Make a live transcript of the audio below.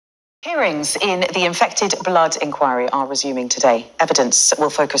Hearings in the infected blood inquiry are resuming today. Evidence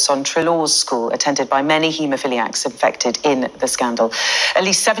will focus on Trelawn's school, attended by many haemophiliacs infected in the scandal. At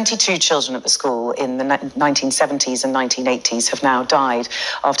least 72 children at the school in the 1970s and 1980s have now died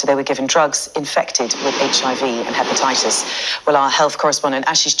after they were given drugs infected with HIV and hepatitis. Well, our health correspondent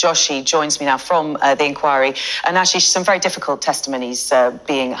Ashish Joshi joins me now from the inquiry. And Ashish, some very difficult testimonies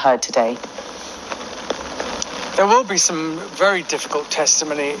being heard today. There will be some very difficult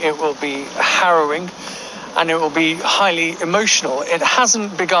testimony. It will be harrowing and it will be highly emotional. It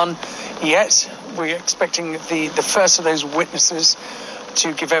hasn't begun yet. We're expecting the first of those witnesses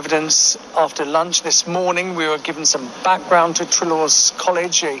to give evidence after lunch. This morning we were given some background to Trelawn's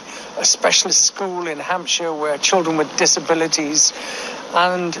College, a specialist school in Hampshire where children with disabilities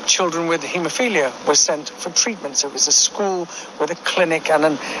and children with haemophilia were sent for treatment. So it was a school with a clinic and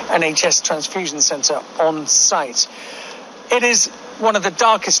an n.h.s. transfusion centre on site. It is one of the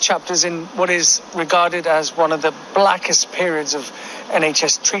darkest chapters in what is regarded as one of the blackest periods of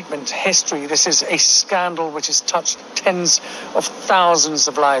n.h.s. treatment history. This is a scandal which has touched tens of thousands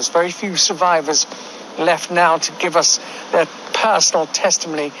of lives. Very few survivors left now to give us their personal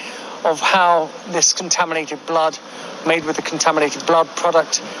testimony of how this contaminated blood made with the contaminated blood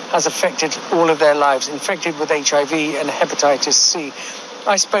product has affected all of their lives, infected with HIV and hepatitis C.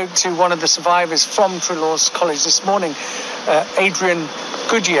 I spoke to one of the survivors from Trelawn's College this morning, Adrian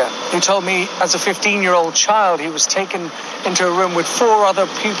Goodyear, who told me as a 15-year-old child he was taken into a room with 4 other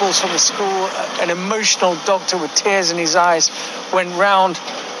pupils from the school. An emotional doctor with tears in his eyes went round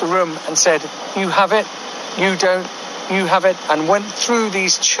the room and said, "You have it, you don't, you have it," and went through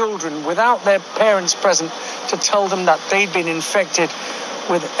these children without their parents present to tell them that they'd been infected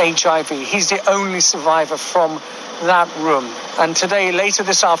with HIV. He's the only survivor from that room. And today, later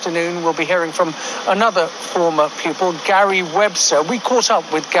this afternoon, we'll be hearing from another former pupil, Gary Webster. We caught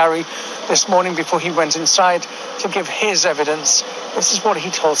up with Gary this morning before he went inside to give his evidence. This is what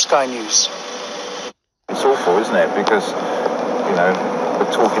he told Sky News. It's awful, isn't it? Because, you know,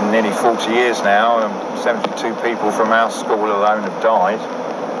 we're talking nearly 40 years now, and 72 people from our school alone have died,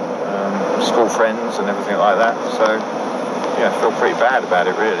 school friends and everything like that. So, yeah, I feel pretty bad about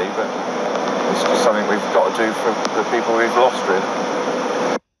it, really, but it's just something we've got to do for the people we've lost, really.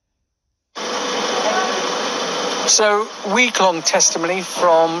 So, week-long testimony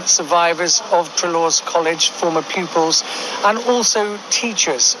from survivors of Trelawn's College, former pupils, and also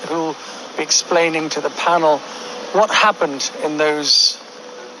teachers who will be explaining to the panel what happened in those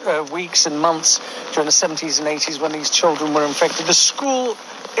weeks and months during the 70s and 80s when these children were infected. The school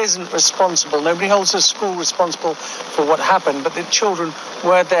isn't responsible. Nobody holds the school responsible for what happened, but the children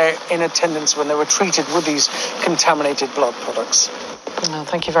were there in attendance when they were treated with these contaminated blood products. Well,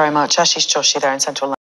 thank you very much. Ashish Joshi there in Central London.